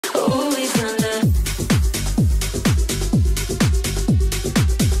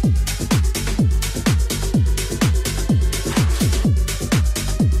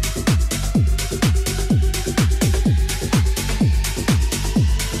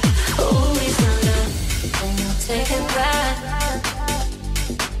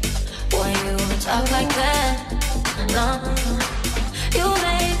No, you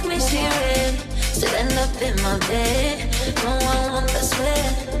make me see red. Still end up in my bed. No, I want the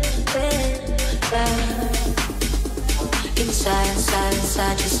sweat.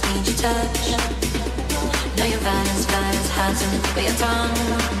 Inside, just need your touch. Know your violence hides in the tip of your tongue.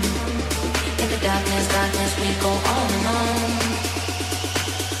 In the darkness, we go on and on.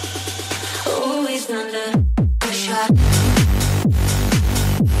 Always under the shot.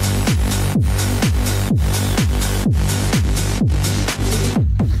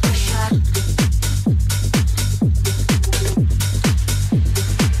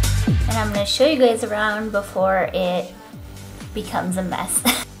 And I'm going to show you guys around before it becomes a mess.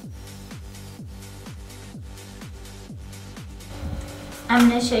 I'm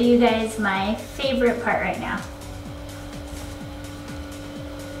going to show you guys my favorite part right now.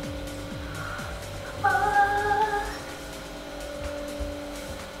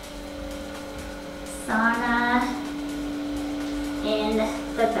 Sauna in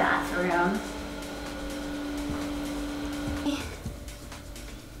the bathroom.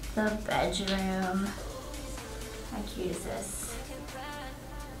 The bedroom. How cute is this?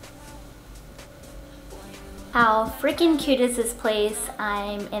 How freaking cute is this place?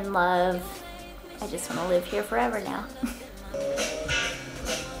 I'm in love. I just want to live here forever now.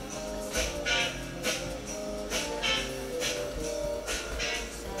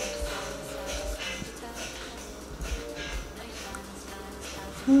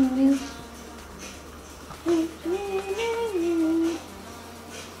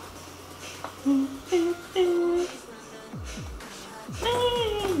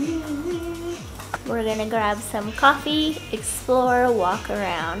 We're gonna grab some coffee, explore, walk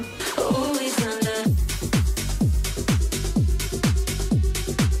around.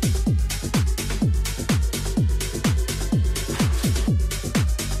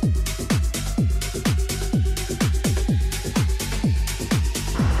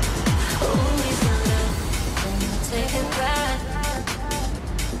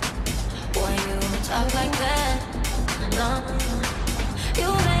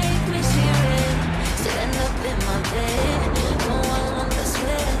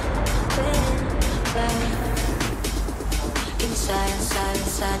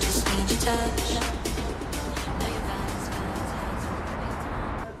 Inside, just need your touch.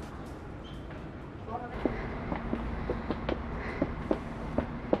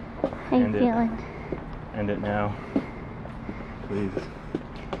 How you feeling? End it now, please.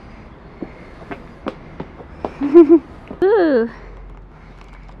 Ooh,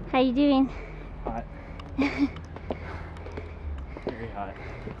 how you doing? Hot. Very hot.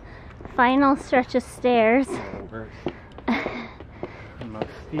 Final stretch of stairs. Over. Most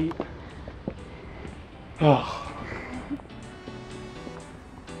steep. Oh.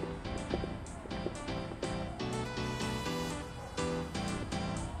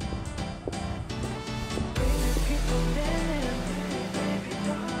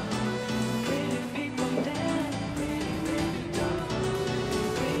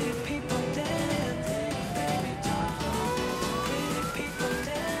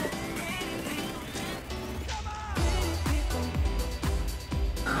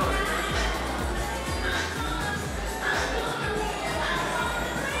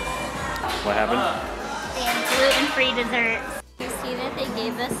 What happened? They have gluten-free desserts. You see that they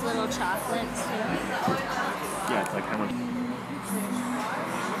gave us little chocolates too? Yeah, it's like how much?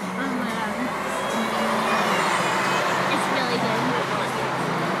 It's really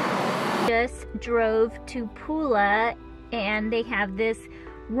good. Just drove to Pula and they have this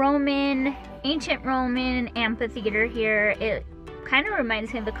ancient Roman amphitheater here. It kind of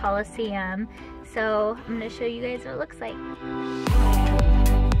reminds me of the Coliseum. So I'm going to show you guys what it looks like.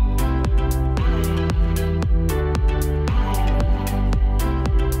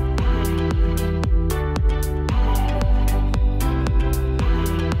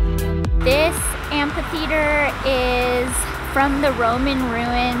 This amphitheater is from the Roman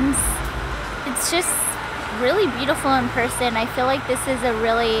ruins. It's just really beautiful in person. I feel like this is a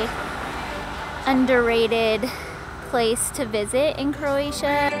really underrated place to visit in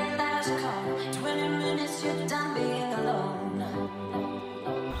Croatia.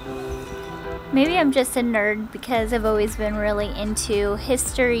 Maybe I'm just a nerd because I've always been really into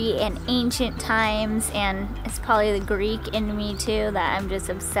history and ancient times, and it's probably the Greek in me too that I'm just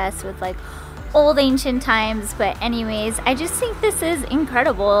obsessed with like old ancient times. But anyways, I just think this is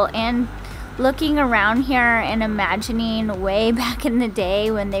incredible, and looking around here and imagining way back in the day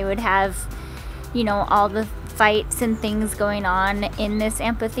when they would have, you know, all the fights and things going on in this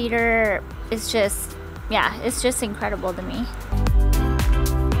amphitheater, it's just, yeah, it's just incredible to me.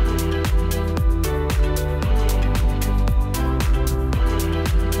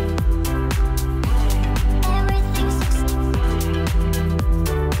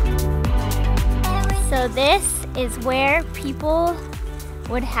 So this is where people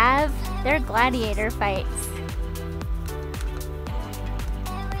would have their gladiator fights.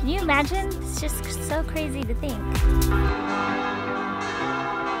 Can you imagine? It's just so crazy to think.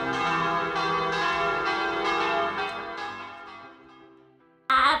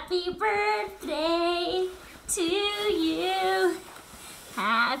 Happy birthday to you.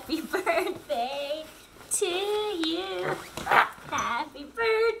 Happy birthday to you. Happy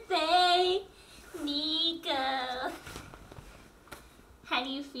birthday, Niko. How do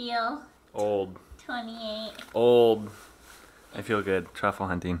you feel? Old. 28. Old. I feel good. Truffle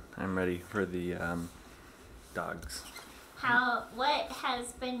hunting. I'm ready for the dogs. What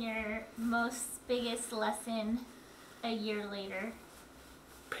has been your biggest lesson a year later?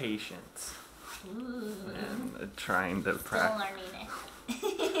 Patience. Ooh. And trying to Still learning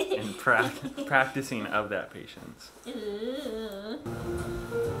it. and practicing of that patience. Ooh.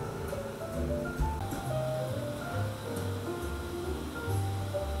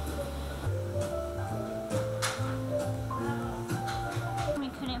 We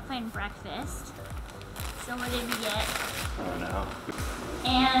couldn't find breakfast, so what did we get? Oh no.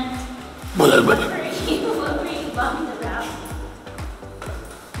 And what were you bummed about?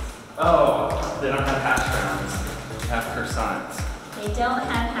 Oh, they don't have hash browns. They have croissants. They don't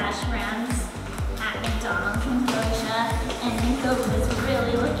have hash browns at McDonald's in Croatia, and Niko was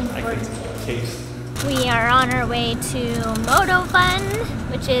really looking I forward to can it. taste. We are on our way to Motovun,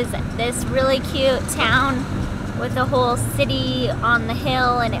 which is this really cute town with a whole city on the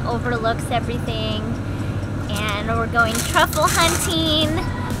hill, and it overlooks everything. And we're going truffle hunting,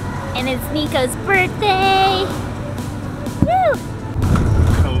 and it's Niko's birthday. Woo!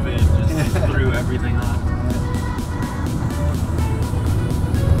 COVID just threw everything off.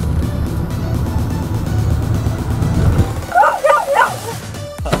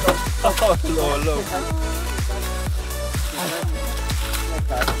 Oh, look.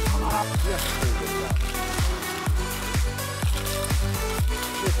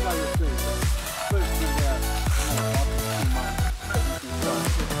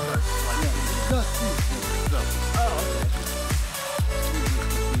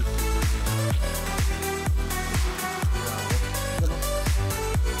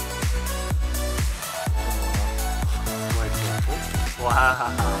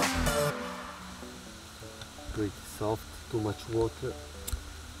 Wow. Pretty soft, too much water.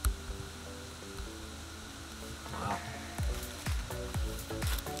 Wow.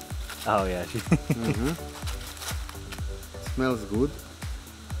 Oh yeah. Smells good.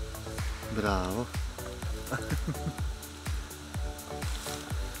 Bravo.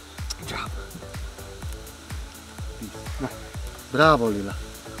 Job. Bravo, Lila.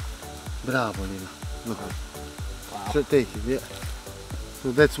 Bravo, Lila. Look. Wow. So take it, yeah.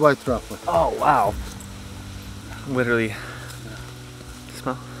 So that's white truffle. Oh wow. Literally.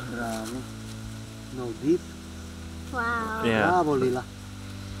 Smell. Bravo. No deep. Wow. Yeah. Bravo, Lila.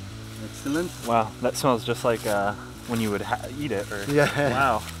 Excellent. Wow. That smells just like when you would eat it. Or Yeah.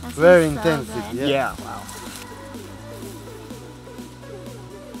 Wow. That Very smells so intensive, good. yeah. Wow.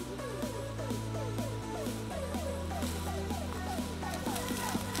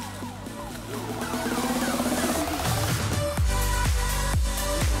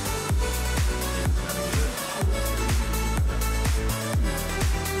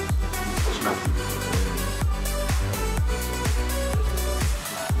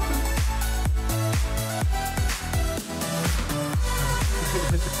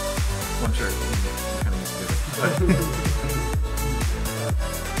 I'm sure I'm kind of used to it.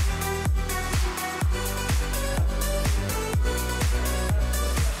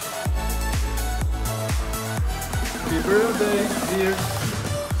 Happy birthday, dear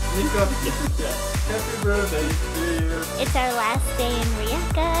Niko. Happy birthday, dear. It's our last day in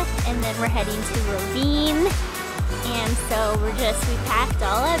Rijeka, and then we're heading to Rovine. And so we packed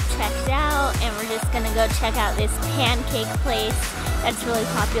all up, checked out, and we're just gonna go check out this pancake place that's really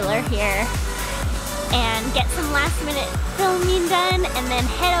popular here and get some last minute filming done and then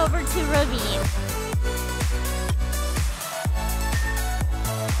head over to Rovine.